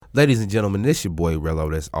Ladies and gentlemen, this your boy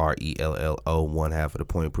Rello. That's RELLO, one half of the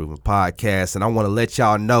Point Improvement Podcast. And I want to let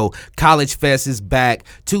y'all know College Fest is back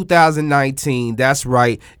 2019. That's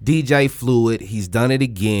right. DJ Fluid. He's done it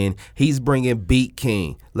again. He's bringing Beat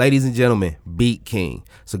King. Ladies and gentlemen, Beat King.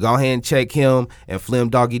 So go ahead and check him and Flim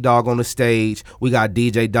Doggy Dog on the stage. We got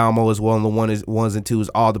DJ Damo as well on the ones and twos,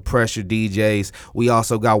 all the pressure DJs. We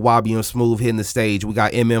also got Wabi and Smooth hitting the stage. We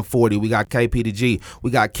got MM40. We got KP to G.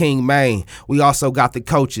 We got King Maine. We also got the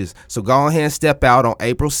coaches. So go ahead and step out on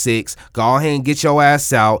April 6th. Go ahead and get your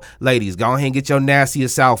ass out. Ladies, go ahead and get your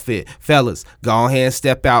nastiest outfit. Fellas, go ahead and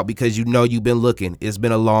step out because you know you've been looking. It's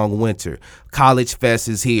been a long winter. College Fest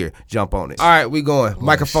is here. Jump on it. All right, we going.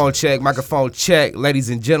 Microphone check. Ladies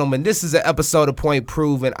and gentlemen, this is an episode of Point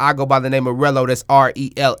Proven. I go by the name of Rello. That's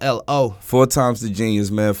RELLO. 4 times the genius,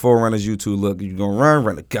 man. 4 runners, you two. Look, you gonna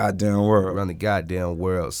run the goddamn world. Run the goddamn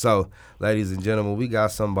world. So, ladies and gentlemen, we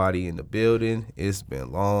got somebody in the building. It's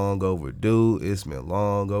been long overdue.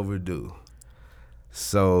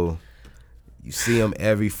 So, you see him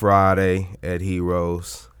every Friday at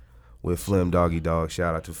Heroes with Flim Doggy Dog.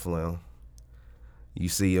 Shout out to Flim. You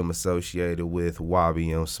see him associated with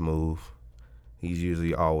Wabi M Smooth. He's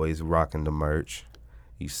usually always rocking the merch.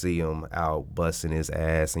 You see him out busting his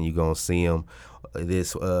ass, and you're going to see him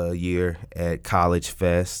this year at College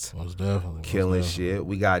Fest. Most definitely. Killing shit.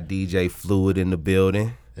 We got DJ Fluid in the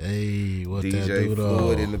building. Hey, what DJ that dude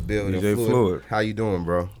Fluid in the building. DJ Fluid. How you doing,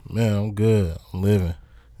 bro? Man, I'm good. I'm living.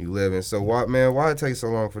 You living. So, why it take so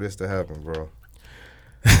long for this to happen, bro?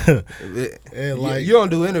 Like, you don't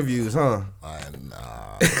do interviews, huh?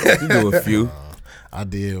 Nah. You do a few. I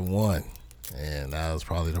did one, and that was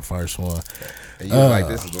probably the first one. And you like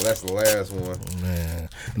that's the last one, man.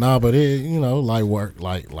 Nah, but it light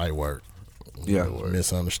work. Yeah,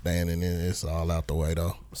 misunderstanding. It's all out the way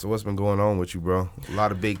though. So what's been going on with you, bro? A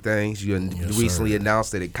lot of big things. You recently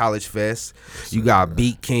announced that at College Fest, you got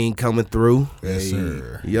Beat King coming through. Yes,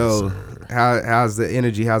 sir. Yo, yes, sir. How's the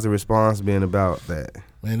energy? How's the response been about that?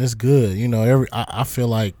 Man, it's good. I feel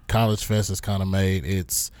like College Fest has kind of made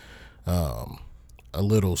its a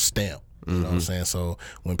little stamp. You know what I'm saying? So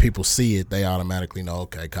when people see it, they automatically know,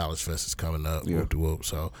 okay, College Fest is coming up. Yeah. Whoop-de-whoop.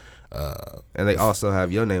 So, and they also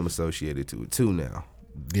have your name associated to it too now.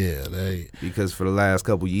 Yeah, because for the last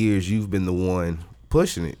couple years you've been the one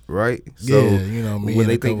pushing it, right? So yeah, me when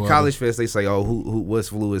they think College Fest, they say, "Oh, who what's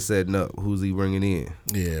Fluid setting up? Who's he bringing in?"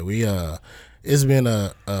 Yeah, we it's been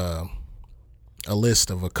a list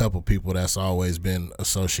of a couple people that's always been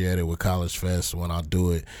associated with College Fest. When I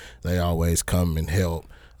do it, they always come and help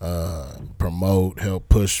promote, help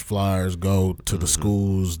push flyers, go to the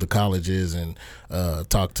schools, the colleges, and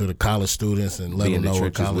talk to the college students and let them know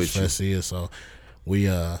what College Fest is. So we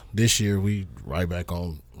this year we right back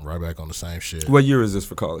on the same shit. What year is this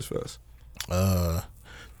for College Fest?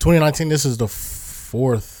 2019. This is the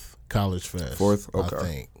 4th College Fest. 4th, okay. I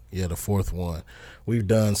think. Yeah, the 4th one. We've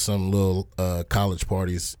done some little college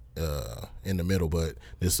parties in the middle, but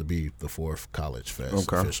this will be the 4th College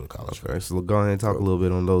Fest, official College Fest. So go ahead and talk a little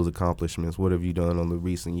bit on those accomplishments. What have you done on the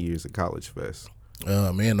recent years at College Fest?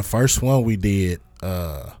 Man, the first one we did,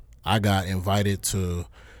 I got invited to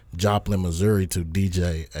Joplin, Missouri to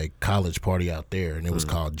DJ a college party out there, and it was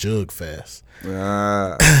called Jug Fest.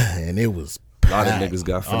 And it was packed. A lot of niggas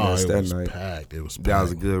got finessed that night. It was packed. That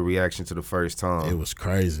was a good reaction to the first time. It was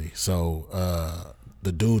crazy. So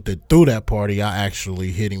the dude that threw that party, I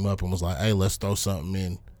actually hit him up and was like, hey, let's throw something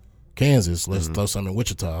in Kansas. Let's throw something in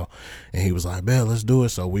Wichita. And he was like, man, let's do it.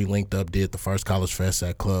 So we linked up, did the first College Fest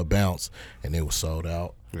at Club Bounce, and it was sold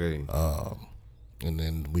out. Hey. And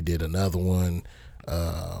then we did another one,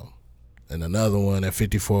 and another one at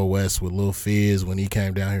 54 West with Lil Fizz when he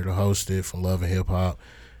came down here to host it from Love and Hip Hop.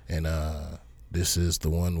 And this is the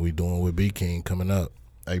one we doing with Beat King coming up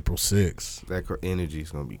April 6th. That energy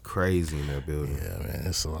is gonna be crazy in that building. Yeah, man,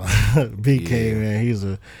 it's a lot. Beat King, man,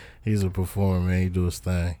 he's a performer, man. He do his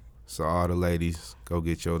thing. So all the ladies, go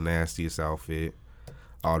get your nastiest outfit.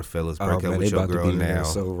 All the fellas, break up with your girl now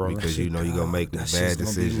because you know you're going to make the bad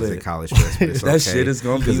decisions at College Fest. But it's that shit is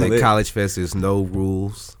going to be lit. Because at College Fest, there's no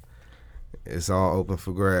rules. It's all open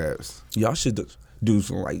for grabs. Y'all should do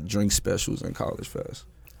some like drink specials in College Fest.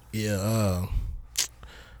 Yeah,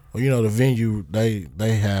 well, the venue, they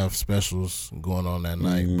have specials going on that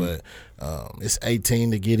night, but it's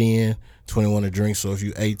 18 to get in, 21 to drink. So if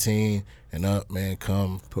you 18 and up, man,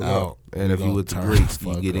 come pull out. Up. And if you with the Greeks,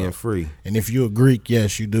 you get in free. And if you're a Greek,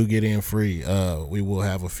 yes, you do get in free. We will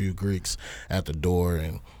have a few Greeks at the door,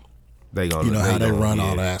 and they gonna, you know how they run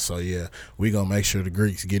all that. So yeah, we gonna make sure the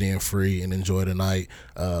Greeks get in free and enjoy the night.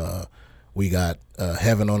 We got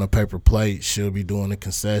Heaven on a Paper Plate. She'll be doing the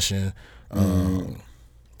concession.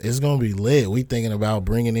 It's gonna be lit. We thinking about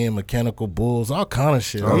bringing in Mechanical Bulls, all kind of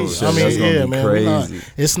shit. Oh, shit, that's gonna be crazy.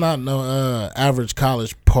 It's not no average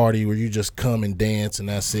college party where you just come and dance and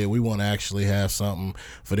that's it. We want to actually have something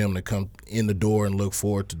for them to come in the door and look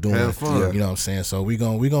forward to doing. Have fun. You know what I'm saying? So we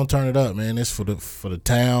gonna turn it up, man. It's for the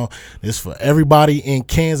town. It's for everybody in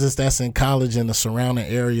Kansas that's in college and the surrounding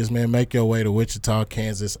areas, man. Make your way to Wichita,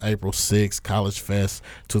 Kansas, April 6th, College Fest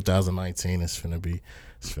 2019. It's finna be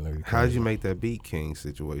crazy. How'd you make that Beat King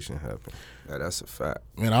situation happen? Yeah, that's a fact.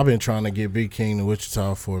 Man, I've been trying to get Big King to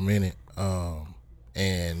Wichita for a minute,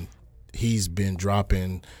 and he's been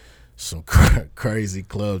dropping some crazy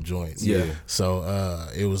club joints. Yeah. So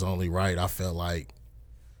it was only right. I felt like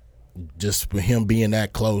just with him being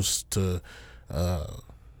that close to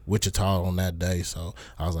Wichita on that day. So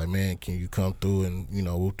I was like, man, can you come through and,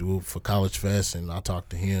 whoop de whoop for College Fest? And I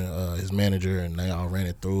talked to him, his manager, and they all ran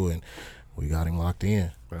it through, and we got him locked in.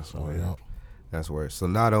 That's so, word. That's word. So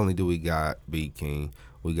not only do we got Beat King,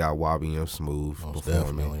 we got YBM Smooth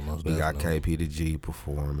performing. We got KP the G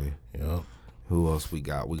performing. Yep. Who else we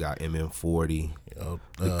got? We got MM40. Yep.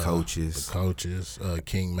 The coaches. The coaches.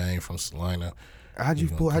 King Maine from Salina. How'd you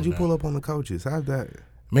pull up on the coaches? How'd that?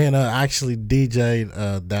 Man, I actually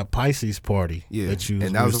DJ'd that Pisces party. Yeah, that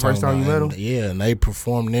and that was the first time you met them? Yeah, and they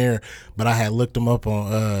performed there. But I had looked them up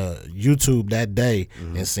on YouTube that day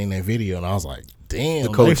and seen their video, and I was like, damn,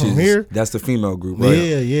 The coaches, they from here? that's the female group, right?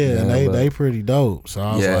 Yeah, and they pretty dope. So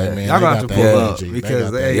I was like, man, y'all they got got to that pull up energy.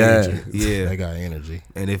 because they got that energy. yeah, They got energy.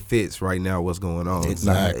 and it fits right now what's going on.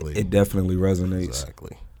 Exactly. It definitely resonates.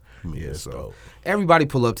 Exactly. Yeah, it's so dope. everybody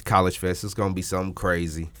pull up to College Fest. It's gonna be something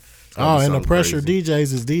crazy. Oh, and the Pressure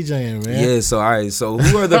DJs is DJing, man. Yeah, so all right. So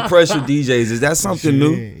who are the Pressure DJs? Is that something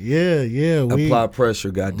new? Yeah. Apply pressure,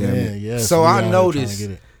 goddamn it. Yeah. So we I out here noticed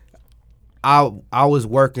trying to get it. I was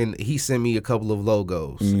working. He sent me a couple of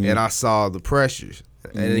logos, and I saw the Pressures,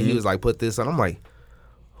 and he was like, "Put this on." I'm like,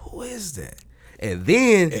 "Who is that?" And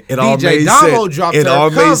then It all DJ made Damo sense. dropped It her all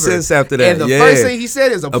cover, made sense after that. And the Yeah. first thing he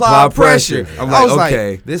said is apply pressure. I'm I was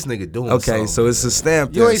okay. like, "This nigga doing Okay, something." so it's a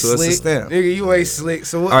stamp. You then. ain't So slick, it's a stamp. nigga. You ain't slick.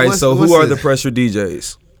 So what, All right, what's, so what's who are this? the Pressure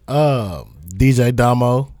DJs? DJ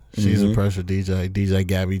Damo, she's a Pressure DJ. DJ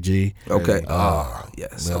Gabby G. Okay.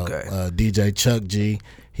 Yes. Okay. DJ Chuck G.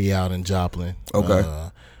 He out in Joplin. Okay.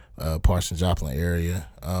 Parsons Joplin area.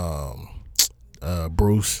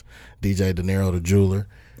 Bruce, DJ De Niro the jeweler.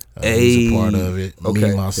 He's a part of it. Okay.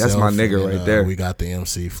 Me, myself, That's my nigga and, right there. We got the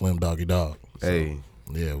MC Flim Doggy Dog. So, Hey,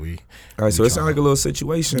 yeah, we. All right, so it sounds like a little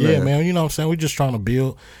situation. Yeah, there. man. You know what I'm saying? We're just trying to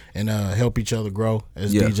build and help each other grow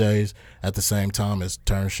as Yeah. DJs at the same time as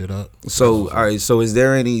turn shit up. So all right, so is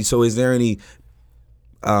there any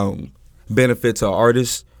benefit to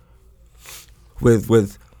artists with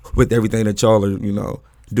everything that y'all are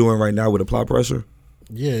doing right now with Apply Pressure?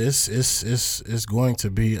 Yeah, it's going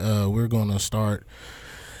to be. We're going to start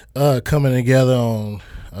coming together on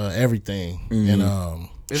everything and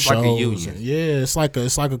It's shows. like a union. Yeah, it's like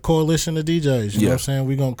a coalition of DJs. You know what I'm saying?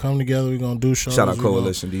 We're gonna come together. We're gonna do shows. Shout out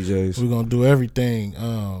Coalition DJs. We're gonna do everything.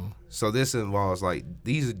 so this involves like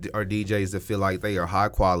these are DJs that feel like they are high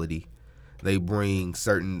quality. They bring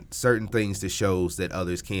certain things to shows that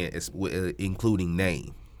others can't, including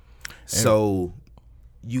name. So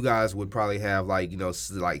you guys would probably have like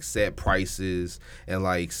set prices and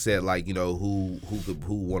like set like who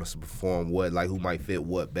wants to perform what, like who might fit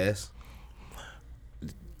what best.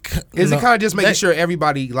 Is it kind of just making sure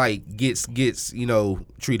everybody like gets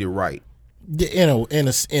treated right? Yeah,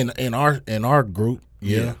 in our group,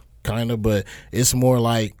 yeah. Kind of, but it's more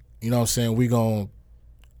like what I'm saying. We gonna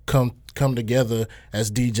come together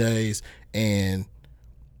as DJs and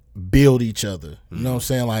build each other. You know what I'm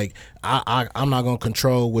saying? Like I'm not gonna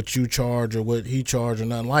control what you charge or what he charge or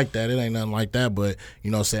nothing like that. It ain't nothing like that. But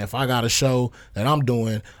you know what I'm saying? If I got a show that I'm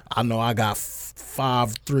doing, I know I got 2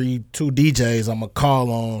 DJs I'm gonna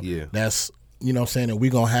call on. Yeah. That's you know what I'm saying, and we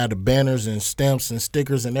gonna have the banners and stamps and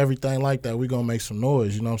stickers and everything like that. We gonna make some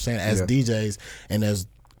noise, you know what I'm saying, as DJs and as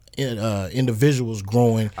individuals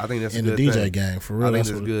growing I think that's in a the good DJ thing. game. For real, I think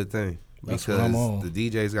that's a good thing. That's Because what I'm on. the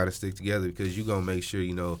DJs got to stick together because you're going to make sure,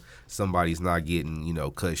 somebody's not getting,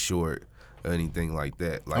 cut short or anything like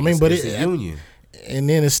that. Like, I mean, but it's a union. And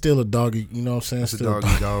then it's still a doggy, you know what I'm saying? It's a still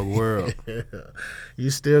dog world. You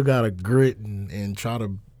still got to grit and try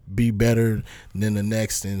to be better than the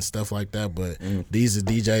next and stuff like that. But these are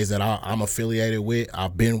DJs that I'm affiliated with,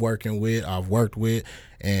 I've been working with, I've worked with,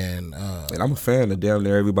 and I'm a fan of damn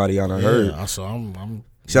near everybody I done heard. So I'm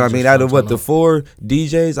So I mean, out of the 4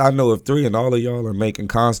 DJs, I know of 3, and all of y'all are making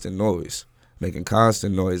constant noise. I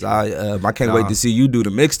can't wait to see you do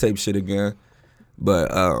the mixtape shit again.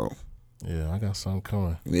 But Yeah, I got something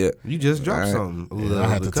coming. Yeah. You just dropped Alright. something. Yeah, I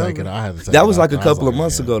had to take it. I had to take That it was out. like a I was couple of like,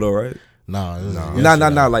 months yeah. ago, though, right? No, it was No.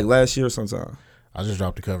 yesterday. Like last year sometime. I just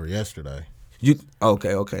dropped the cover yesterday. You okay?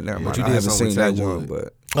 Never mind. But you I did haven't something seen with that Tay joint,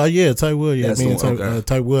 Wood. but Oh yeah, Tay Wood. Yeah, That's me and the one, okay.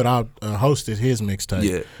 Tay Wood. I hosted his mixtape.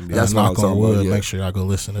 yeah, that's what I'm Knock on talking Wood. about. Yeah. Make sure y'all go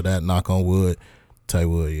listen to that. Knock on Wood. Tay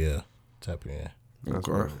Wood. Yeah, tap in. That's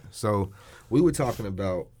Okay. right. So we were talking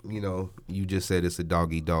about, you just said it's a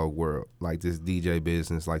dog eat dog world. Like this DJ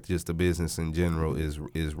business, like just the business in general is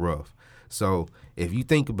rough. So if you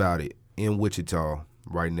think about it, in Wichita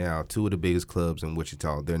right now, 2 of the biggest clubs in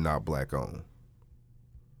Wichita, they're not black owned.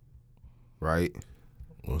 Right?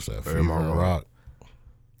 What's that? Or Fever am I and wrong? Rock.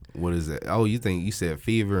 What is it? Oh, you said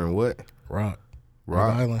Fever and what? Rock.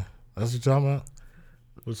 Rock. Island. That's what you're talking about?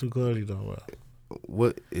 What two clubs you talking about?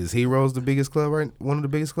 What is Heroes the biggest club right? One of the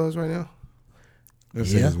biggest clubs right now?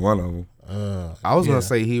 This Yeah. is one of them. I was yeah. gonna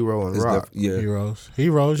say Hero and It's Rock. yeah. Heroes,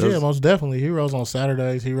 Those- yeah, most definitely. Heroes on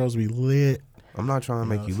Saturdays. Heroes be lit. I'm not trying to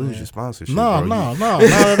make you lose your sponsorship. No, bro. not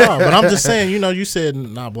at all. But I'm just saying, you said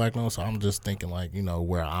not black owned, so I'm just thinking like,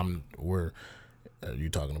 where you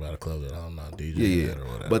talking about a club that I'm not DJing Yeah. at or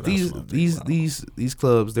whatever. But That's what I'm thinking about. these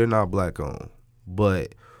clubs, they're not black owned.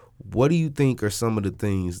 But what do you think are some of the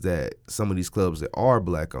things that some of these clubs that are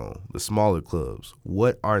black owned, the smaller clubs,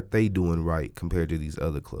 what aren't they doing right compared to these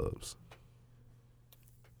other clubs?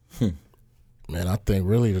 Man, I think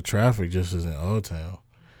really the traffic just is in Old Town.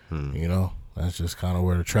 That's just kind of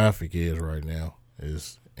where the traffic is right now,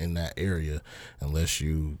 is in that area, unless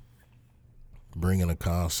you bring in a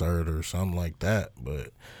concert or something like that.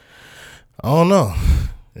 But I don't know.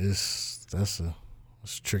 That's a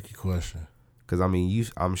tricky question. Because I mean,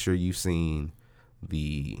 I'm sure you've seen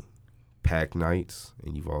the packed nights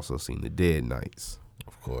and you've also seen the dead nights.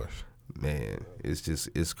 Of course. Man,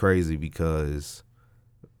 it's crazy because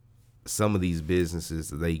some of these businesses,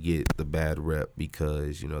 they get the bad rep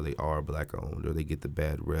because they are black owned, or they get the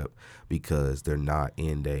bad rep because they're not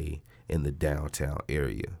in the downtown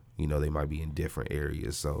area. They might be in different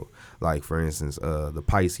areas. So like for instance, the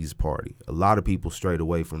Pisces party, a lot of people strayed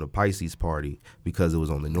away from the Pisces party because it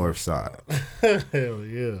was on the north side. Hell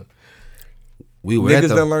yeah. We were Niggas at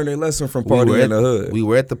the, done learn their lesson from partying in the hood. We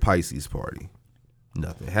were at the Pisces party.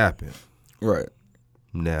 Nothing happened. Right.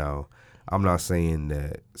 Now, I'm not saying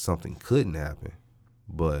that something couldn't happen,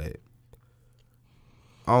 but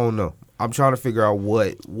I don't know. I'm trying to figure out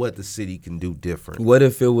what the city can do different. What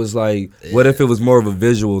if it was what if it was more of a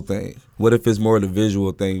visual thing? What if it's more of a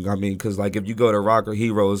visual thing? I mean, because if you go to Rock or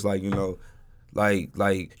Heroes, like you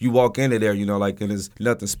walk into there, and it's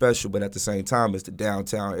nothing special, but at the same time, it's the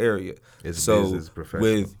downtown area. It's so business professional.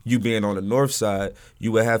 with you being on the north side,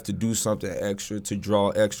 you would have to do something extra to draw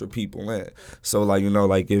extra people in. So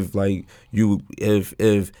if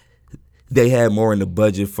they had more in the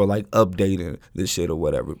budget for updating this shit or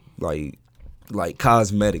whatever, like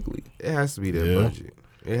cosmetically. It has to be their Yeah. budget.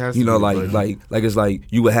 It has to be their budget. It's like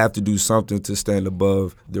you would have to do something to stand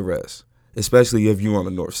above the rest, especially if you're on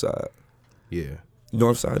the north side. Yeah.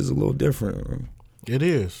 North side is a little different. It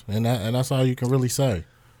is. And that's all you can really say.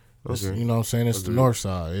 It's, Okay. you know what I'm saying? It's the north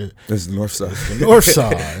side. It's the north side. The north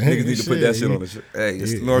side. Niggas need to put that shit on the shirt. Hey,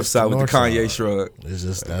 it's the north side with the Kanye shrug. It's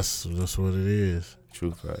just that's what it is.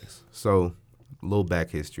 True facts. So, a little back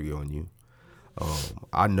history on you.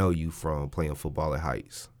 I know you from playing football at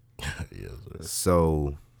Heights. Yes, sir.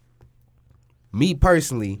 So, me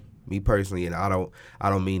personally, and I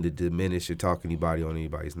don't mean to diminish or talk anybody on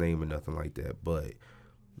anybody's name or nothing like that, but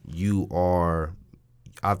you are,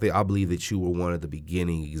 I believe that you were one of the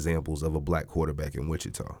beginning examples of a black quarterback in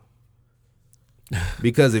Wichita.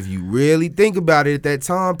 Because if you really think about it, at that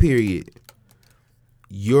time period,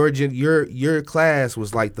 your class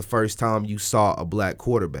was like the first time you saw a black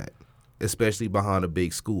quarterback, especially behind a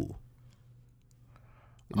big school.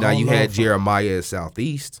 Now you had Jeremiah at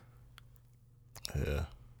Southeast. Yeah.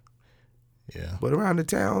 But around the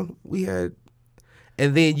town, we had,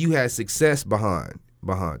 and then you had success behind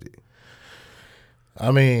it.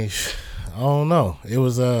 I mean, I don't know. It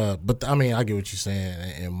was but I mean, I get what you're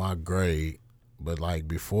saying in my grade, but like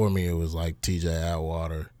before me, it was like T.J.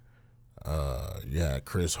 Atwater. You had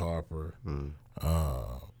Chris Harper.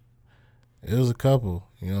 It was a couple,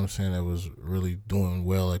 you know what I'm saying, that was really doing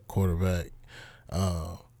well at quarterback.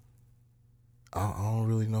 I don't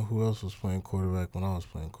really know who else was playing quarterback when I was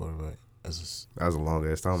playing quarterback. That was a long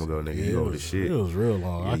ass time ago, nigga. You old as shit. It was real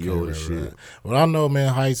long. Yeah, I you can't old as remember shit. that. But I know,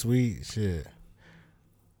 man, Heights, we showed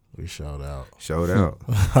out. Showed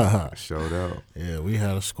out. Showed out. Yeah, we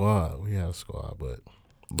had a squad, but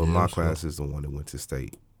But yeah, my sure. class is the one that went to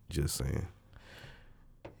state. Just saying.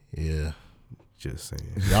 Yeah, Just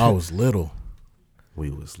saying. y'all was little. We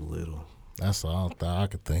was little. That's all I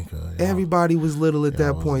could think of. Y'all, Everybody was little at that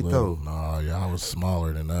y'all was point, little. though. No, y'all was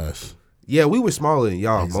smaller than us. Yeah, we were smaller than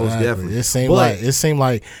y'all, most definitely. It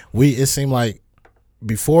seemed like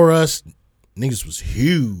before us, niggas was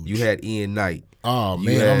huge. You had Ian Knight. Oh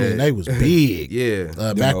man, they was big. Yeah.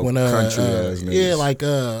 Back when country ass niggas.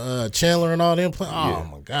 like Chandler and all them oh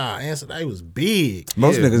my God, Answer they was big.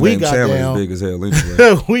 Most niggas we named got Chandler down, is big as hell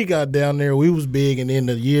anyway. we got down there, we was big, and in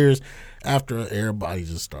the years after, everybody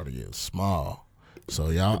just started getting small. So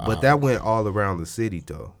y'all, But that went all around the city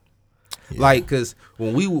though. Yeah. Like, cause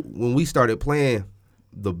when we started playing,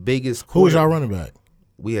 the biggest who was y'all running back?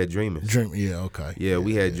 We had Dreamers. Okay. Yeah,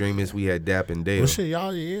 we had Dreamers. We had Dap and Dale. Well, shit,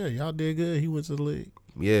 y'all did good. He went to the league.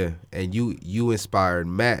 Yeah, and you inspired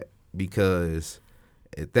Matt because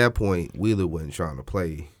at that point Wheeler wasn't trying to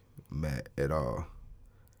play Matt at all.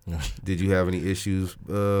 Did you have any issues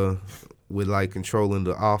with like controlling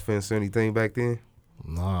the offense or anything back then?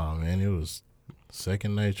 Nah, man, it was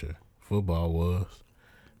second nature. Football was.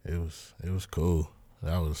 It was cool.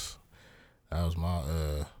 That was my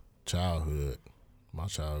childhood. My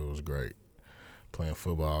childhood was great. Playing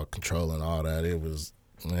football, controlling all that. It was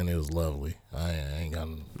lovely. I ain't got.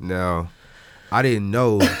 Now, I didn't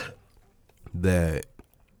know that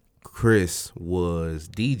Chris was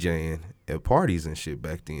DJing at parties and shit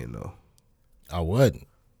back then though. I wasn't.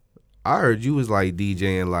 I heard you was like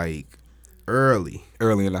DJing like early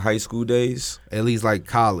in the high school days, at least like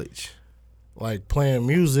college. Like playing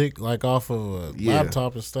music, like off of a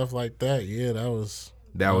laptop and stuff like that. Yeah, that was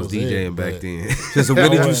DJing back then. So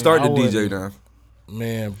when did you start to DJ now?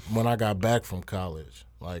 Man, when I got back from college,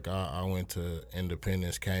 like I went to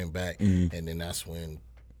Independence, came back, and then that's when.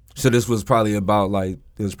 So this was probably about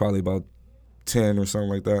 10 or something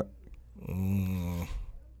like that.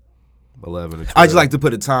 11 or 12. I just like to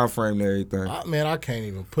put a time frame and everything. I can't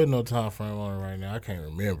even put no time frame on it right now. I can't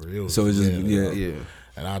remember. It was so it's just yeah.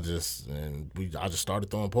 And I just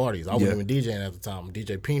started throwing parties. I wasn't even DJing at the time.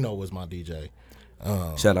 DJ Pino was my DJ.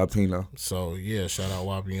 Shout out Pino. So yeah, shout out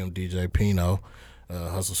YBM DJ Pino,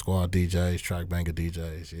 Hustle Squad DJs, Track Banger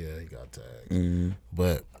DJs. Yeah, he got tagged.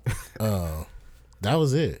 But that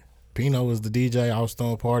was it. Pino was the DJ. I was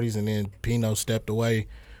throwing parties, and then Pino stepped away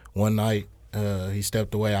one night. He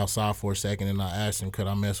stepped away outside for a second, and I asked him, could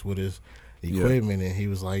I mess with his equipment? And he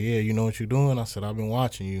was like, yeah, you know what you're doing? I said, I've been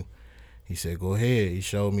watching you. He said, go ahead. He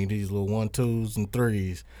showed me these little 1, 2s, and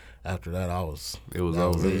 3s. After that, it was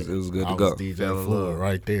over. It was good to I go. was DJ Fluid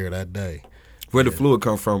right there that day. Where did Fluid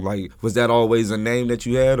come from? Like, was that always a name that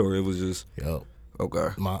you had, or it was just? Yep. Okay.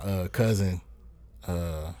 My cousin,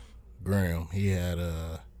 Graham, he had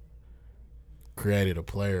created a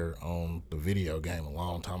player on the video game a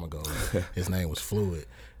long time ago. His name was Fluid,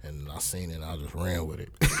 and I seen it and I just ran with it.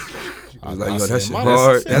 I was like, yo, that shit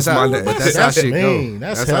hard. That's my name. That's how shit go.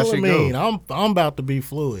 That's hella mean. I'm about to be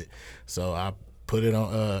Fluid. So I put it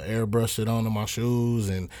on, airbrushed it onto my shoes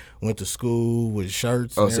and went to school with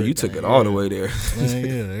shirts. Oh, so you took it all the way there.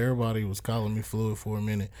 Yeah, everybody was calling me Fluid for a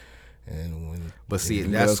minute. But see,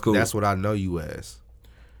 that's cool. That's what I know you as.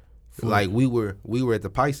 Fluid. Like we were at the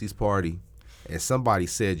Pisces party, and somebody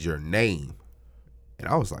said your name, and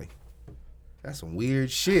I was like, that's some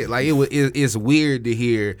weird shit. Like it's weird to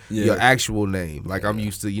hear your actual name. Like I'm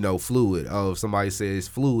used to, Fluid. Oh, if somebody says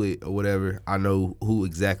Fluid or whatever, I know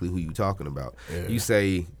exactly who you talking about. Yeah. You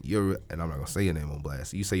say and I'm not gonna say your name on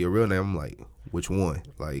blast. You say your real name. I'm like, which one?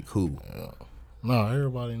 Like who? No,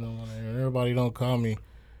 everybody know my name. Everybody don't call me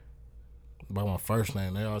by my first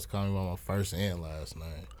name. They always call me by my first and last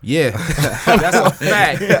name. Yeah, that's a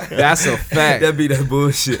fact. That's a fact. That be that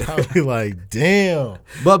bullshit. I'll be like, damn.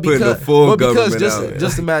 But because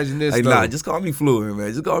just imagine this. Like, though. nah, just call me Fluid,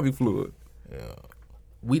 man. Just call me Fluid. Yeah.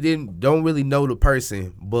 We don't really know the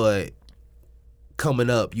person, but coming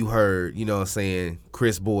up, you heard, you know what I'm saying,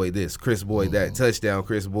 Chris Boy this, Chris Boy that, touchdown,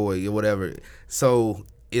 Chris Boy, or whatever. So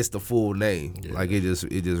it's the full name. Yeah. Like it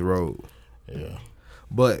just rolled. Yeah.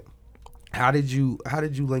 But how did you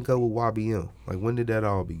link up with YBM? Like when did that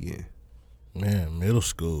all begin? Man, middle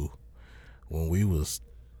school, when we was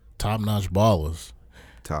top-notch ballers.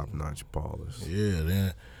 Top-notch ballers. Yeah,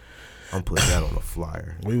 then I'm putting that on a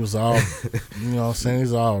flyer. We was all, you know what I'm saying,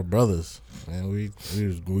 these are all our brothers. And we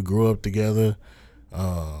grew up together.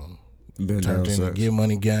 Turned into Get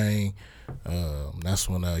Money Gang. That's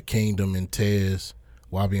when Kingdom and Tez,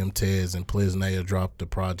 YBM Tez and Pliznaya dropped the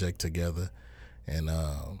project together. And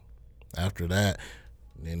after that,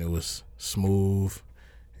 then it was Smooth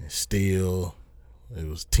and Steel. It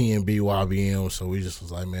was TNB YBM. So we just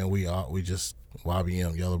was like, man, we just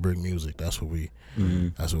YBM, Yellow Brick Music. That's what we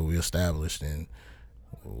established. And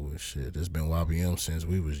shit, it's been YBM since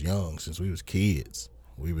we was young, since we was kids.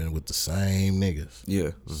 We've been with the same niggas.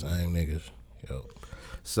 Yeah. Same niggas. Yo.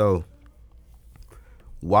 So,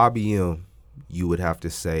 YBM, you would have to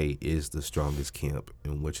say, is the strongest camp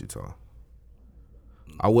in Wichita.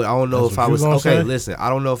 I don't know That's if what I you was gonna okay. say? Listen, I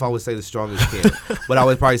don't know if I would say the strongest camp, but I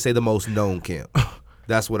would probably say the most known camp.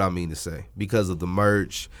 That's what I mean to say because of the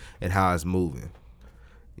merch and how it's moving.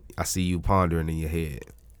 I see you pondering in your head,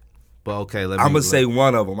 but okay, I'm gonna say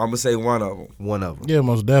one of them. one of them. Yeah,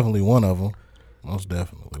 most definitely one of them. Most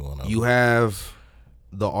definitely one of them. You have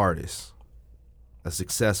the artist, a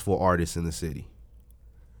successful artist in the city.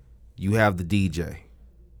 You have the DJ.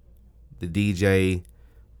 The DJ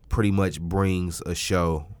pretty much brings a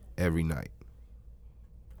show every night.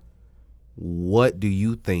 What do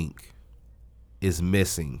you think is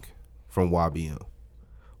missing from YBM?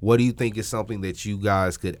 What do you think is something that you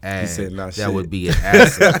guys could add said not that shit. would be an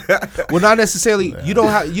asset? Well, not necessarily. You don't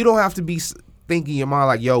have to be thinking in your mind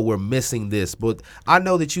like, yo, we're missing this. But I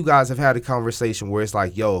know that you guys have had a conversation where it's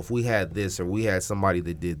like, yo, if we had this or we had somebody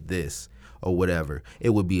that did this or whatever, it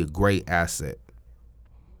would be a great asset.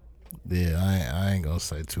 Yeah, I ain't gonna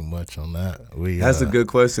say too much on that. That's a good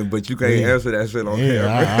question, but you can't answer that shit on camera.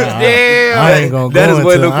 I ain't gonna That go is one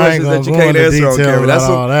of into- the I ain't questions gonna that you go can't into answer on detail camera.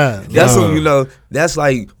 about all that. That's No. when you know. That's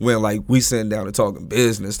like when like we sitting down and talking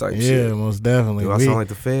business type Yeah, shit. most definitely. Do I sound like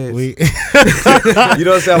the feds? You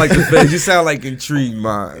don't sound like the feds. You sound like intrigued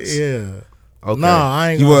minds. Yeah. Okay. No,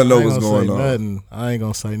 I ain't You gonna, wanna know I ain't what's gonna going say on. Nothing. I ain't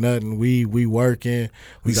gonna say nothing. We working.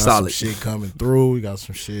 We We got solid. some shit coming through. We got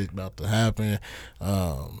some shit about to happen.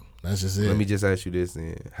 That's just it. Let me just ask you this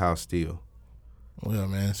then. How's Steel? Well,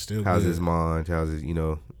 man, still How's good. his mind? How's his,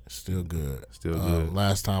 Still good. Still good.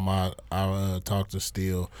 Last time I talked to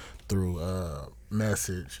Steele through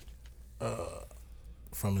message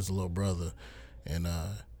from his little brother, and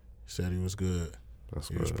said he was good. That's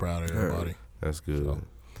He good. was proud of everybody. That's good. So.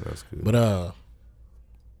 That's good. But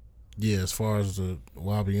yeah, as far as the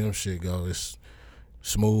YBM shit go, it's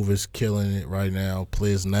Smooth is killing it right now.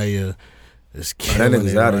 Pliz Naya is killing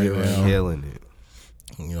nigga's it outta right here, now. Killing it.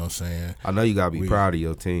 You know what I'm saying? I know you gotta be proud of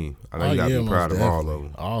your team. I know you gotta be most proud of all of definitely.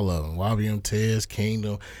 them. All of them. YBM, Tez,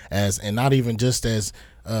 Kingdom, and not even just as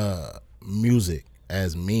music,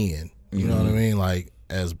 as men. You know what I mean? Like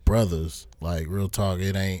as brothers. Like real talk.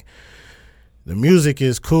 It ain't. The music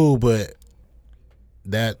is cool, but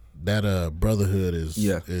that brotherhood is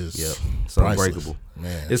It's priceless, unbreakable.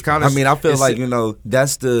 man. It's kind of. I mean, I feel like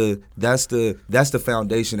that's the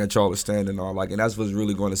foundation that y'all are standing on, like, and that's what's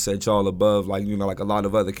really going to set y'all above, like like a lot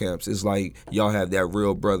of other camps. It's like y'all have that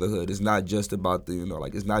real brotherhood. It's not just about the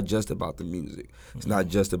like it's not just about the music. It's not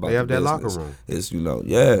just about They have the that locker business. room. It's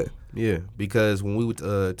yeah. Yeah, because when we would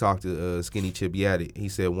talk to Skinny Chip Yaddy, he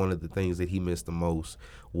said one of the things that he missed the most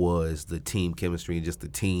was the team chemistry and just the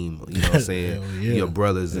team, you know what I'm saying, Hell yeah. your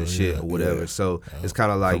brothers and Hell shit yeah. or whatever. Yeah. So it's kind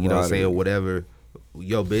of like, you know what I'm saying, Camaraderie. whatever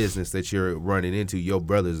your business that you're running into, your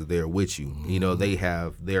brothers are there with you. You know, they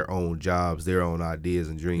have their own jobs, their own ideas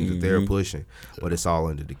and dreams that they're pushing, but it's all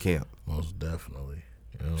under the camp. Most definitely.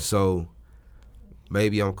 Yeah. So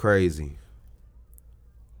maybe I'm crazy,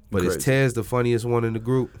 but is Crazy. Tez the funniest one in the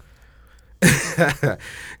group?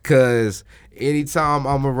 Cause anytime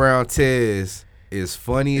I'm around Tez, it's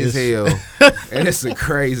funny as hell, and it's a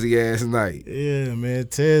crazy ass night. Yeah, man.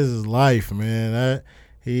 Tez is life, man.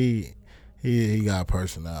 He got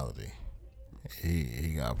personality.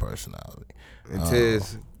 He got personality. And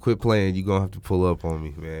Tez, quit playing. You gonna have to pull up on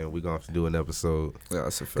me, man. We gonna have to do an episode Yeah,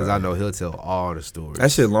 that's a fact. because I know he'll tell all the stories.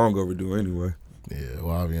 that shit long overdue anyway. Yeah,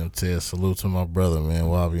 YBM Tez. Salute to my brother, man.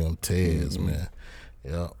 YBM Tez, man.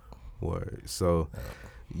 Yep. Word. So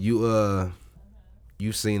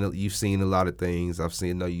you've seen a lot of things. You've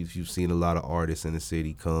seen a lot of artists in the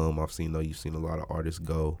city come. You've seen a lot of artists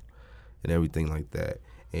go, and everything like that.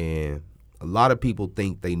 And a lot of people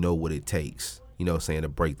think they know what it takes, you know, saying to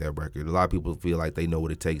break that record. A lot of people feel like they know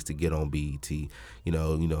what it takes to get on BET, you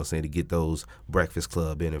know, saying to get those Breakfast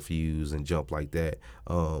Club interviews and jump like that.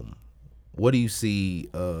 What do you see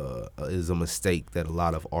is a mistake that a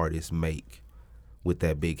lot of artists make with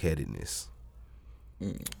that big headedness?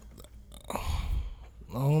 It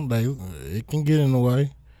can get in the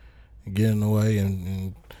way.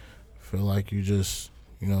 And feel like you just,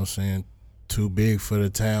 you know what I'm saying, too big for the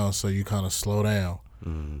town, so you kind of slow down.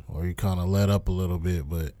 Or you kind of let up a little bit.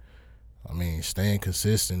 But, I mean, staying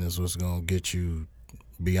consistent is what's going to get you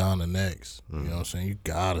beyond the next. You know what I'm saying? You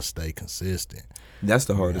got to stay consistent. That's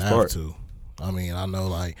the You hardest have part. to. I mean, I know,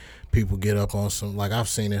 like, people get up on some, like, I've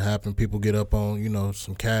seen it happen. People get up on, you know,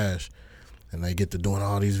 some cash, and they get to doing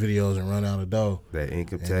all these videos and run out of dough. That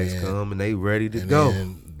income tax come and they ready to And go.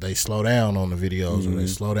 then they slow down on the videos or they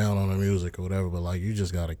slow down on the music or whatever. But like, you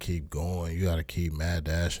just gotta keep going. You gotta keep mad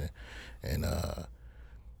dashing, and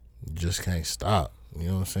you just can't stop. You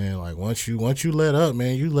know what I'm saying? Like once you let up,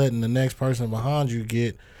 man, you letting the next person behind you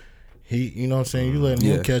get. You know what I'm saying? You letting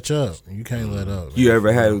him catch up. You can't let up. Man. You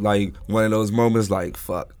ever had like one of those moments like,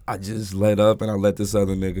 fuck, I just let up and I let this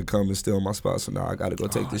other nigga come and steal my spot, so now I gotta go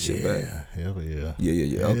take this shit back. Hell yeah.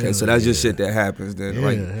 Yeah. Okay, so that's just shit that happens then. Yeah,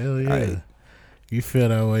 like, hell yeah. You feel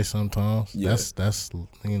that way sometimes. Yeah. That's that's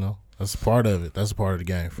part of it. That's part of the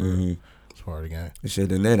game for real. It's part of the game.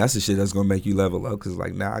 Shit, and then that's the shit that's gonna make you level up, cause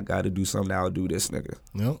like now I gotta do something. Now I'll do this, nigga.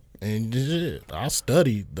 Yep. And I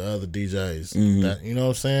studied the other DJs. That, you know what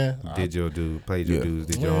I'm saying? Played your dues,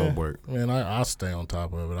 did your homework. Man, I stay on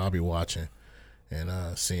top of it. I'll be watching and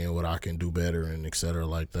seeing what I can do better and et cetera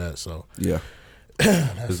like that. So yeah,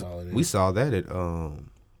 that's all it is. We saw that at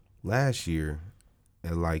last year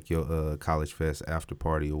at like your College Fest after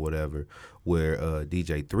party or whatever, where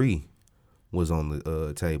DJ 3 was on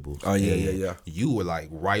the table. Oh yeah. You were like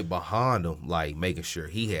right behind him, like making sure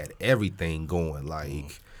he had everything going.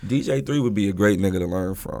 Like DJ 3 would be a great nigga to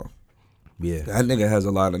learn from. Yeah, that nigga has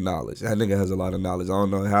a lot of knowledge. I don't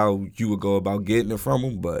know how you would go about getting it from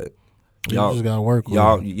him, but y'all just gotta work with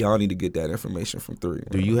y'all need to get that information from 3.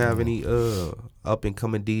 Do you have any up and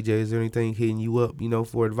coming DJs or anything hitting you up,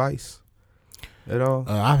 for advice at all?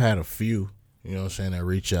 I've had a few, you know what I'm saying, that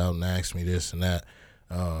reach out and ask me this and that.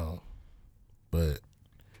 But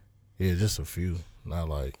yeah, just a few, not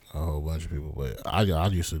like a whole bunch of people. But I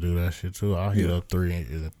used to do that shit too. I'll hit up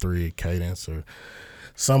 3 Cadence or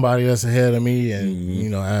somebody that's ahead of me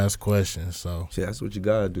and ask questions. So yeah, that's what you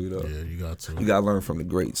gotta do though. Yeah, you got to. You gotta learn from the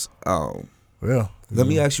greats. Let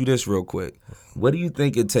me ask you this real quick. What do you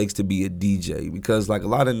think it takes to be a DJ? Because like a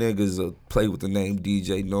lot of niggas play with the name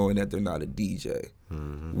DJ knowing that they're not a DJ.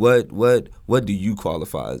 Mm-hmm. What do you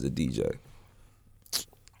qualify as a DJ?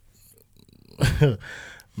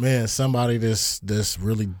 Man, somebody that's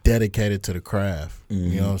really dedicated to the craft.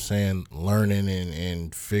 You know what I'm saying? Learning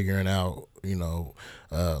and figuring out,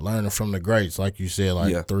 learning from the greats, like you said,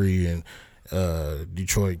 like 3 and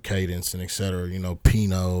Detroit Cadence and et cetera,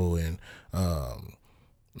 Pino and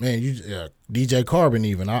DJ Carbon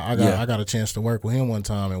even. I got a chance to work with him one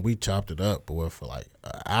time and we chopped it up for like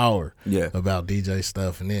an hour about DJ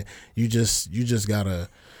stuff, and then you just gotta,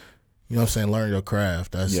 you know what I'm saying, learn your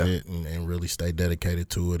craft. That's it, and really stay dedicated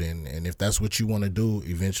to it. And if that's what you want to do,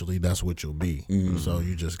 eventually that's what you'll be. So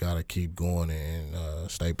you just got to keep going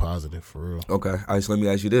and stay positive for real. Okay. All right, so let me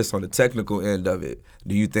ask you this. On the technical end of it,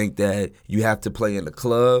 do you think that you have to play in the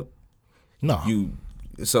club? No.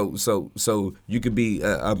 So you could be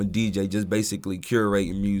I'm a DJ, just basically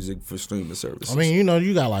curating music for streaming services. I mean,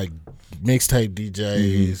 you got like mixtape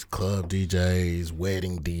DJs, club DJs,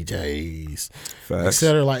 wedding DJs,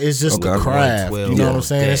 etc. Like it's just the craft. You know what I'm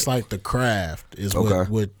saying? It's like the craft is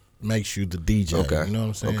what makes you the DJ. Okay. You know what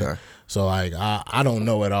I'm saying? Okay. So like I don't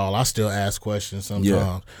know it all. I still ask questions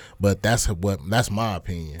sometimes, but that's my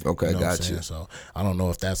opinion. Okay, you know got you. So I don't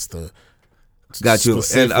know if that's the. Got you.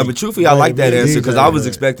 And truthfully, I like that answer because I was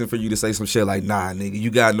expecting for you to say some shit like, nah, nigga, you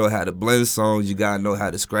gotta know how to blend songs, you gotta know how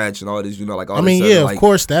to scratch and all this, like all this of like,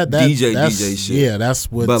 course that's DJ shit. Yeah, that's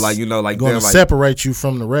what's but like, like going to separate you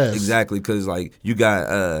from the rest. Exactly, because like you got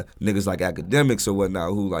niggas like Academics or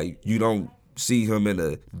whatnot who like you don't see him in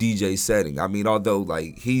a DJ setting. I mean, although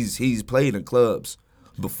like he's played in clubs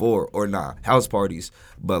before or not, house parties,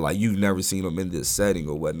 but like you've never seen him in this setting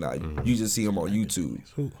or whatnot. You just see him on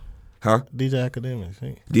YouTube. Huh? DJ Academics.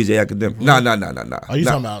 DJ Academics. Nah. Are you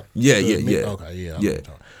talking about? Yeah. Okay, yeah.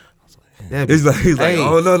 He's like,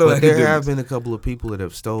 oh no. But there have been a couple of people that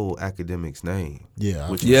have stole Academics' name. Yeah,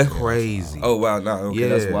 which is crazy. Oh wow, okay,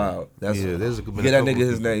 that's wild. There's get that nigga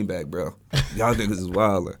his name back, bro. Y'all niggas is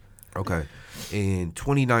wilder. Okay, in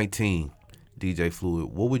 2019, DJ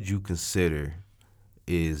Fluid, what would you consider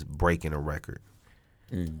is breaking a record?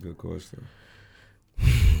 Good question.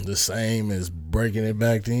 The same as breaking it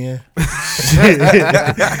back then.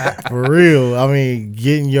 For real. I mean,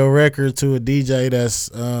 getting your record to a DJ that's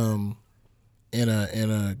in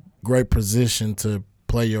a great position to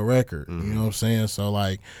play your record. You know what I'm saying? So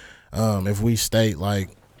like if we state like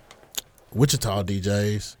Wichita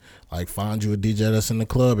DJs, like find you a DJ that's in the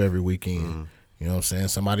club every weekend. You know what I'm saying?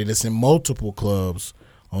 Somebody that's in multiple clubs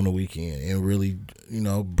on the weekend and really,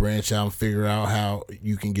 branch out and figure out how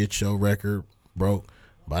you can get your record broke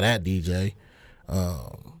by that DJ.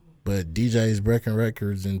 But DJs breaking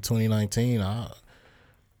records in 2019,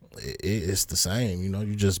 it's the same.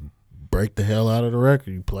 You just break the hell out of the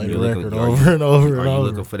record. You play the record over and over and over. Are you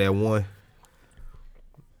looking for that one?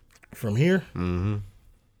 From here, Mm-hmm.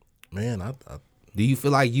 man, I Do you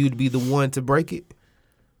feel like you'd be the one to break it?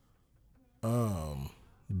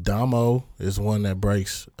 Damo is one that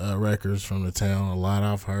breaks records from the town. A lot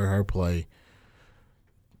I've heard her play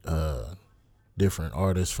different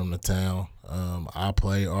artists from the town. I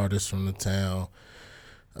play artists from the town.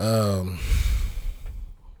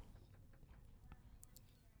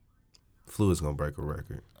 Fluid's gonna break a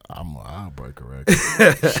record. I'll break a record.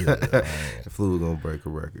 Shit, man. Fluid gonna break a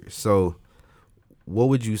record. So, what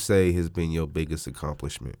would you say has been your biggest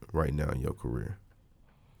accomplishment right now in your career?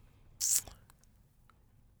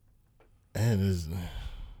 And this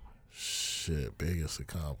shit, biggest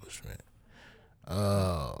accomplishment.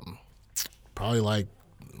 Probably like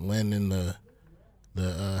landing the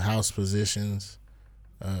house positions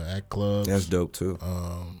at clubs. That's dope too.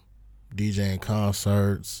 DJing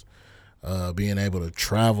concerts, being able to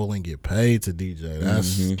travel and get paid to DJ.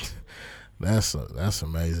 That's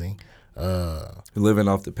amazing. Living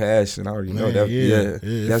off the passion, I already know Man, that.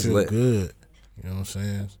 it That's feel lit. good. You know what I'm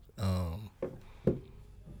saying?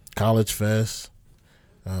 College Fest.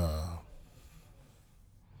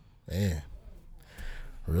 Man,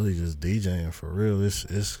 really just DJing for real.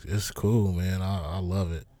 It's cool, man. I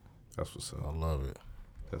love it. That's what's up. I love it.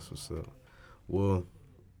 That's what's up. Well,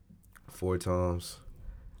 4 times.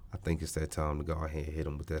 I think it's that time to go ahead and hit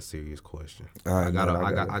them with that serious question. All right, I got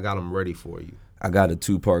man, them ready for you. I got a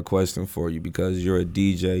 2-part question for you because you're a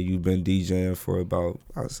DJ. You've been DJing for about,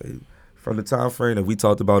 I'd say, from the time frame that we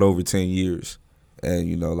talked about, over 10 years. And,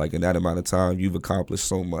 you know, like in that amount of time, you've accomplished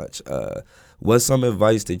so much. What's some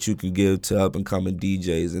advice that you can give to up-and-coming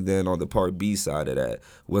DJs? And then on the part B side of that,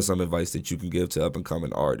 what's some advice that you can give to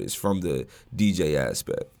up-and-coming artists from the DJ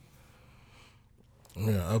aspect?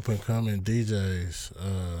 Yeah, up and coming DJs,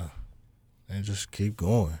 and just keep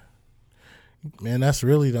going. Man, that's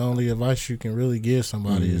really the only advice you can really give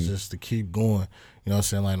somebody is just to keep going. You know what I'm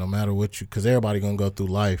saying? Like, no matter what because everybody gonna go through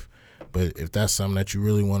life. But if that's something that you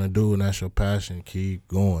really want to do and that's your passion, keep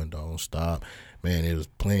going. Don't stop. Man, there was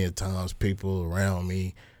plenty of times people around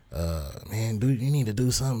me, man, dude, you need to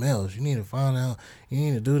do something else. You need to find out. You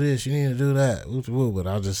need to do this. You need to do that. But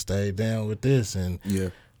I just stayed down with this, and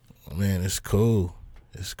man, it's cool.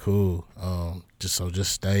 It's cool.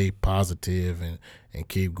 Just stay positive and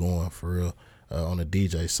keep going for real. On the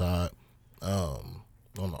DJ side, on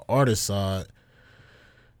the artist side,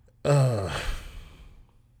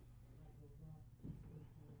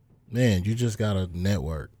 man, you just gotta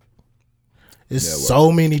network. It's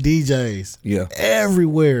so many DJs. Yeah.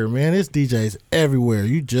 Everywhere, man. It's DJs everywhere.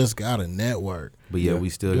 You just gotta network. But yeah, we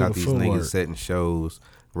still Do got the these footwork. niggas setting shows,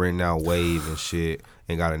 renting out Wave and shit,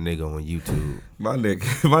 and got a nigga on YouTube. My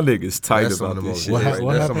nigga's tight That's some about of the this most, shit.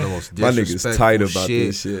 What that's happened? some of the most My nigga's disrespectful tight about shit.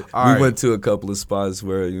 this shit. All We right. went to a couple of spots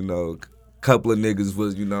where, you know, couple of niggas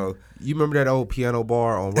was, you know. You remember that old piano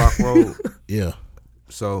bar on Rock Road? Yeah.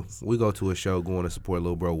 So we go to a show going to support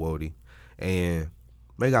Lil Bro Wody, and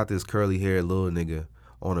they got this curly haired little nigga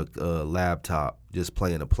on a laptop just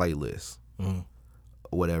playing a playlist,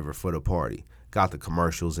 whatever, for the party. Got the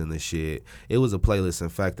commercials and the shit. It was a playlist, in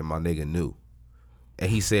fact, that my nigga knew. And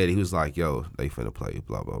he said, he was like, yo, they finna play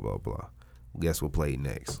blah, blah, blah, blah. Guess what played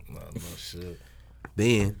next? No shit.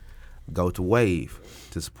 Then go to Wave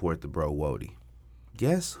to support the Bro Wody.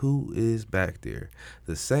 Guess who is back there?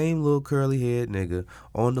 The same little curly haired nigga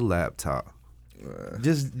on the laptop.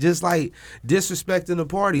 Just like disrespecting the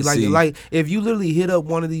party. See. Like if you literally hit up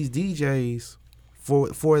one of these DJs for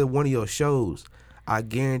one of your shows, I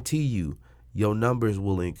guarantee you your numbers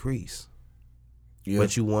will increase. Yeah.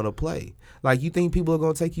 But you want to play. Like, you think people are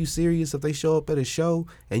going to take you serious if they show up at a show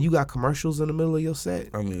and you got commercials in the middle of your set?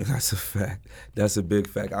 I mean, that's a fact. That's a big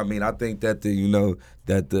fact. I mean, I think that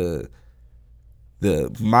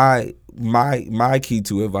my key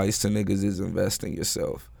to advice to niggas is invest in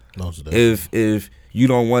yourself. If you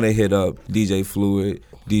don't want to hit up DJ Fluid,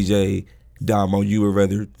 DJ Damo, you would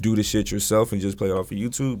rather do the shit yourself and just play it off of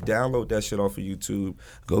YouTube, download that shit off of YouTube,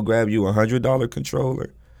 go grab you a $100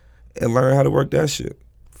 controller and learn how to work that shit.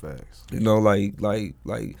 Facts. You know, like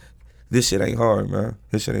this shit ain't hard, man.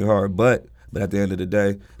 This shit ain't hard. But at the end of the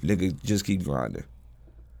day, nigga, just keep grinding.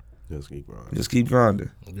 Just keep grinding. Just keep grinding.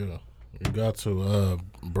 Yeah. You got to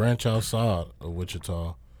branch outside of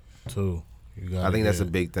Wichita, too. I think that's a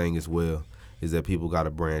big thing as well, is that people got to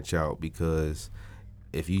branch out, because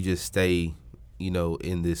if you just stay,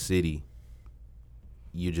 in this city,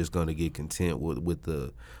 you're just gonna get content with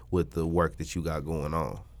the work that you got going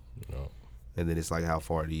on. Yeah. And then it's like, how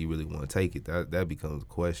far do you really want to take it? That becomes a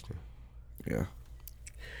question. Yeah.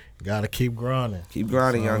 Gotta keep grinding. Keep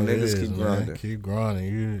grinding, young That's all niggas. it is, Keep man. grinding. Keep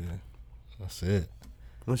grinding. That's it.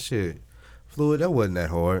 Well, shit, Fluid, that wasn't that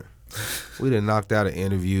hard. We done knocked out an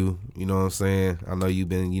interview. You know what I'm saying? I know you've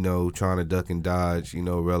been, trying to duck and dodge,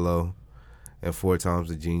 Rello, and 4 times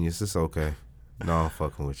the genius. It's okay. No, I'm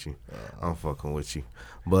fucking with you.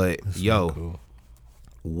 But, Cool.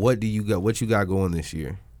 what do you got? What you got going this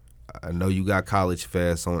year? I know you got College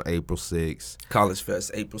Fest on April 6th. College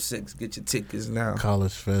Fest, April 6th. Get your tickets now.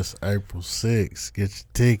 College Fest, April 6th. Get your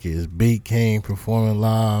tickets. Beat King performing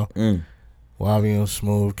live. YBM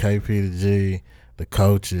Smooth, KP the G, the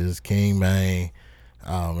coaches, King Maine.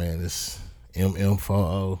 Oh, man, this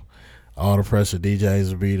MM4O. All the pressure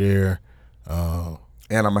DJs will be there.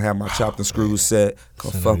 And I'm going to have my chopped and screwed set.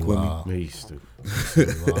 Come fuck with me. Man, you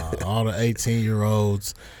stupid. All the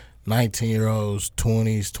 18-year-olds, 19-year-olds,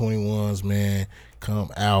 20s, 21s, man,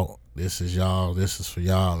 come out. This is y'all. This is for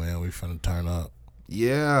y'all, man. We finna turn up.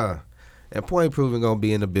 Yeah. And Point Proven gonna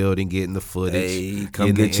be in the building getting the footage. Hey,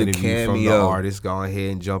 come getting get the your interview from the cameo. artist. Go ahead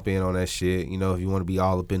and jump in on that shit. If you want to be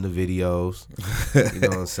all up in the videos. You know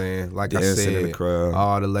what I'm saying? Like I Dancing in the said, crowd.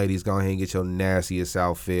 all the ladies go ahead and get your nastiest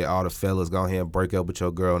outfit. All the fellas go ahead and break up with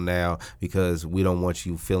your girl now because we don't want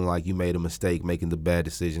you feeling like you made a mistake making the bad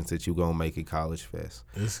decisions that you gonna make at College Fest.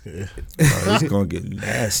 It's good. It's going to get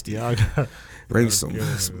nasty. Y'all got Bring some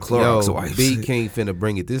Clorox wipes. Beat King finna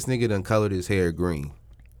bring it. This nigga done colored his hair green.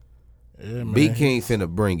 yeah, man. Beat King finna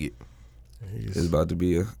bring it. It's about to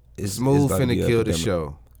be it's Smooth about to finna be kill the epidemic.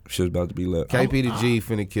 show. Shit's about to be lit. KP the G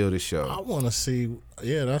finna kill the I show. want to see.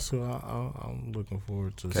 Yeah, that's what I'm looking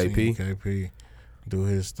forward to. KP? Seeing KP do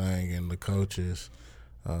his thing and the coaches.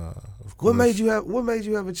 Of course. What made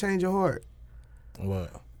you have a change of heart?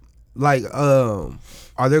 What? Like,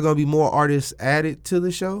 are there gonna be more artists added to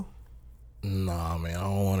the show? Nah, man. I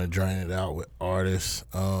don't want to drain it out with artists.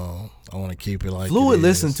 I want to keep it like Fluid it is.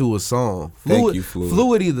 listened to a song. Thank you, Fluid.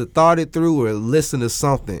 Fluid either thought it through or listened to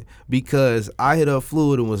something because I hit up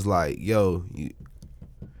Fluid and was like, "Yo,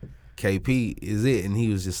 KP is it?" And he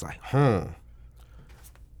was just like, "Huh."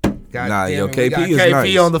 God Nah, damn yo, it, we got KP is KP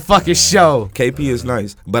nice. on the fucking show. KP is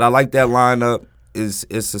nice, but I like that lineup. It's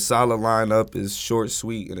a solid lineup. It's short,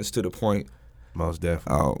 sweet, and it's to the point. Most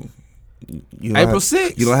definitely. You don't April have-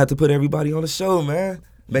 6th. You don't have to put everybody on the show, man.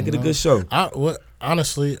 Make it a good show.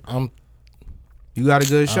 Honestly, You got a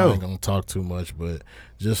good I show. ain't gonna talk too much, but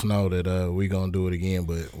just know that we gonna do it again.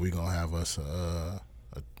 But we gonna have us a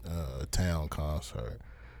town concert.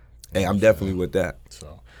 Hey, I'm definitely with that.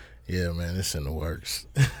 So, yeah, man, it's in the works.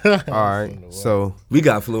 All right, so We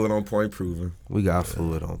got Fluid on Point Proven. we got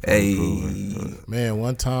Fluid on. Hey, Man,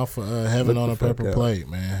 one time for Heaven Look on the a fuck Pepper up. Plate,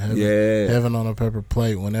 man. Yeah. Heaven on a Pepper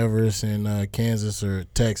Plate. Whenever it's in Kansas or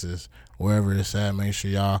Texas, wherever it's at, make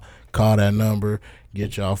sure y'all call that number.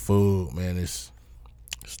 Get y'all food, man. It's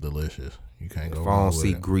delicious. You can't go If I wrong don't with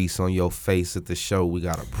see it. grease on your face at the show, we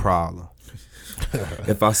got a problem.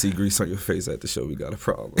 if I see grease on your face at the show, we got a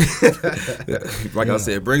problem. Like I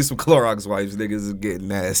said, bring some Clorox wipes. Niggas is getting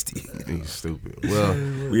nasty. You stupid. Well,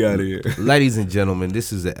 We out of here. ladies and gentlemen,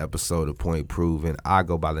 this is an episode of Point Proven. I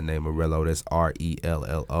go by the name of Rello. That's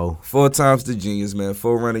RELLO. 4 times the genius, man.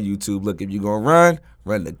 4 run of YouTube. Look, if you gonna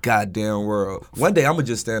run the goddamn world. One day I'm gonna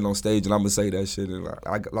just stand on stage and I'm gonna say that shit. And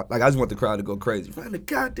I just want the crowd to go crazy. Run the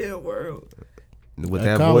goddamn world. With At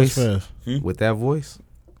that College voice. Fest. With that voice,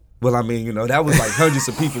 Well, I mean, that was like hundreds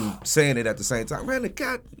of people saying it at the same time. Run the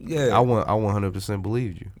god. Yeah. I 100%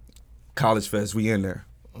 believed you. College Fest, we in there.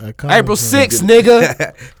 At College April Fest. 6th, nigga.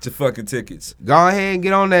 Get your fucking tickets. Go ahead and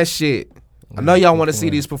get on that shit. I know y'all want to see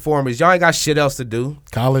these performers. Y'all ain't got shit else to do.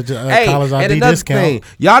 College Hey, college and ID another discount. thing,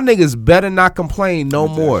 y'all niggas better not complain no Let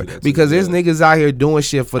me tell more you that too, because there's yeah. niggas out here doing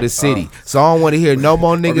shit for the city. So I don't want to hear no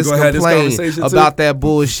more niggas gonna have this complain conversation too? about that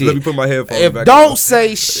bullshit. Let me put my headphones If back don't on.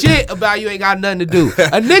 say shit about you ain't got nothing to do.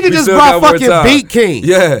 A nigga We just still brought got more fucking time. Beat King.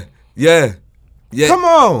 Yeah. Come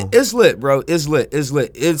on. It's lit, bro. It's lit.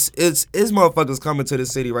 It's motherfuckers coming to the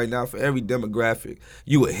city right now for every demographic.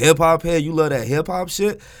 You a hip hop head, you love that hip hop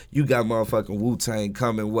shit. You got motherfucking Wu-Tang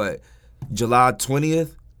coming July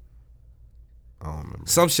 20th? I don't remember.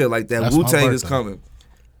 Some shit like that. That's my Wu-Tang is birthday. coming.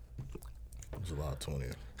 July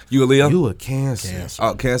 20th. You a Leo? You a Cancer. Cancer.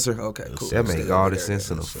 Oh, Cancer? Okay, cool. That make all the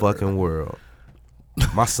sense in the fucking world.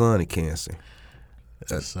 My son a Cancer.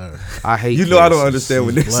 Yes, sir. I hate You know I don't Cancers. understand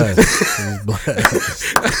when this Blessed. He's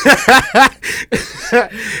blessed.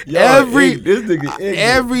 this nigga ignorant.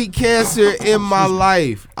 Every Cancer in my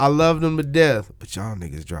life, I love them to death. But y'all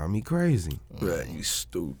niggas drive me crazy. Bruh, you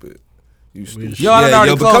stupid. You stupid. Yo, I done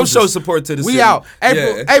already but come closed show this. support to the We city. out.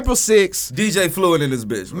 Yeah. April 6th. DJ Fluid in this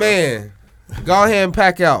bitch, bro. Man, go ahead and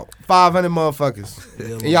pack out 500 motherfuckers.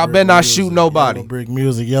 And y'all better not shoot nobody. Yellow brick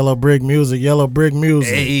music, yellow brick music, yellow brick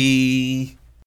music. Hey.